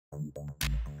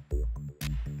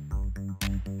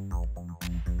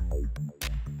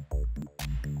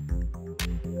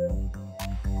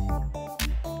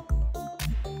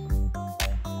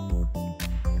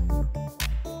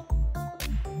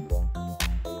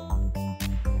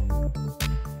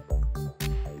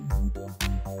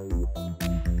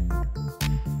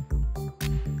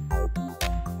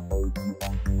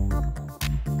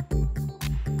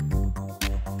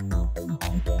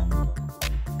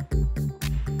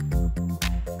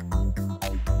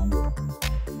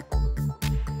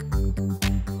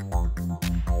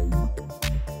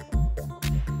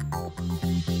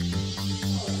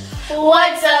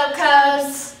What's up,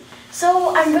 Cubs?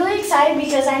 So I'm really excited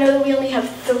because I know that we only have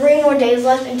 3 more days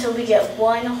left until we get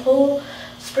one whole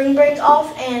spring break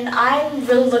off, and I'm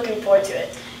really looking forward to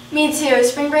it. Me too.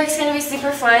 Spring break's gonna be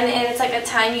super fun, and it's like a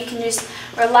time you can just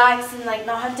relax and like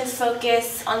not have to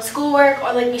focus on schoolwork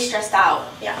or like be stressed out.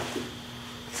 Yeah.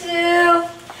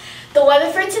 The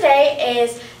weather for today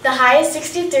is the high is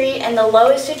 63 and the low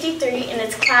is 53, and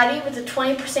it's cloudy with a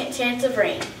 20% chance of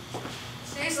rain.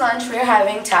 Today's lunch, we are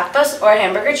having tapas or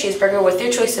hamburger cheeseburger with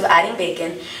your choice of adding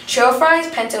bacon, churro fries,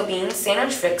 pinto beans,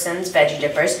 sandwich fixins, veggie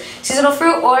dippers, seasonal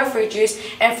fruit or fruit juice,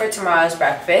 and for tomorrow's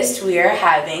breakfast, we are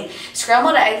having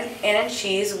scrambled eggs and a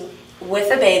cheese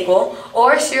with a bagel,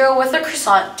 or cereal with a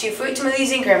croissant, 2 fruit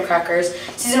smoothies and graham crackers,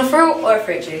 seasonal fruit or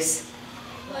fruit juice.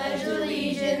 Pledge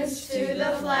allegiance to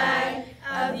the flag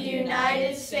of the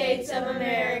United States of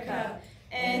America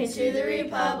and to the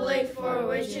republic for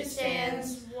which it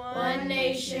stands, one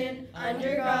nation,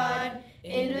 under God,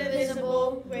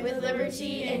 indivisible, with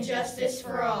liberty and justice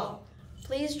for all.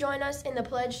 Please join us in the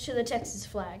pledge to the Texas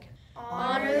flag.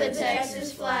 Honor the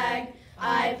Texas flag.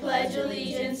 I pledge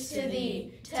allegiance to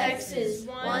thee, Texas,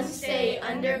 one state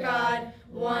under God,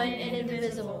 one and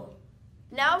indivisible.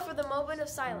 Now for the moment of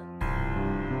silence.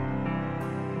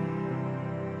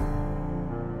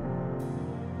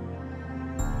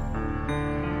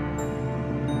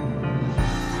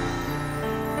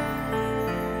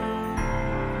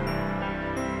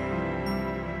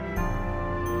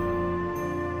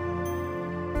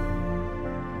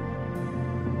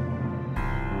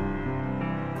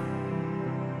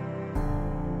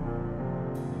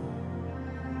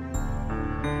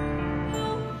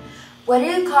 What do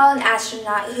you call an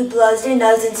astronaut who blows their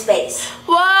nose in space?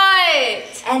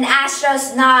 What? An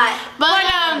astronaut.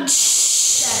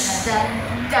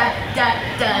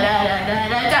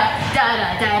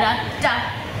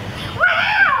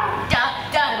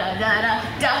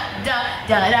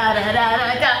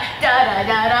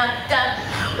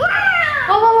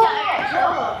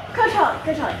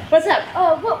 Coach Holly. What's up?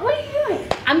 What are you doing?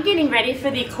 I'm getting ready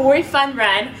for the Corey Fun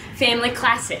Run Family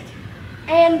Classic.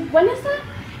 And when is that?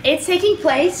 It's taking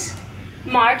place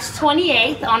March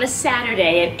 28th on a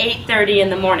Saturday at 8:30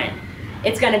 in the morning.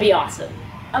 It's going to be awesome.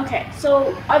 Okay,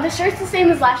 so are the shirts the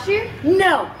same as last year?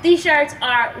 No, these shirts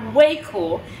are way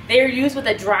cool. They are used with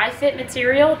a dry fit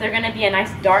material. They're going to be a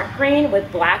nice dark green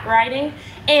with black writing,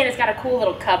 and it's got a cool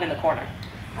little cub in the corner.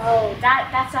 Oh,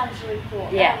 that sounds really cool.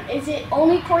 Yeah. Is it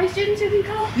only Corey students who can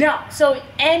come? No, so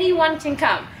anyone can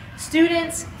come.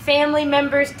 Students, family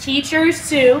members, teachers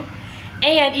too,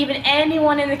 and even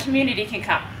anyone in the community can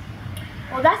come.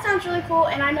 Well, that sounds really cool,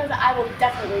 and I know that I will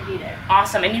definitely be there.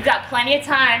 Awesome, and you've got plenty of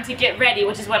time to get ready,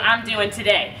 which is what I'm doing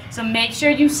today. So make sure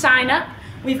you sign up.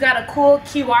 We've got a cool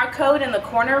QR code in the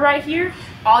corner right here.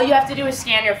 All you have to do is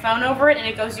scan your phone over it, and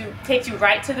it takes you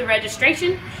right to the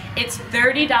registration. It's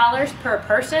 $30 per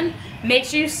person. Make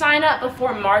sure you sign up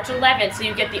before March 11th so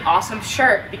you get the awesome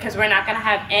shirt, because we're not going to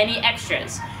have any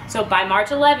extras. So by March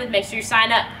 11th, make sure you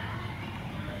sign up.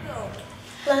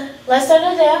 Let's start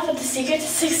the day off with the secret to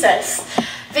success.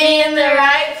 Be in the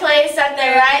right place at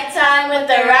the right time with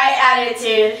the right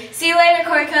attitude. See you later,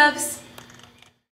 Corey Cubs.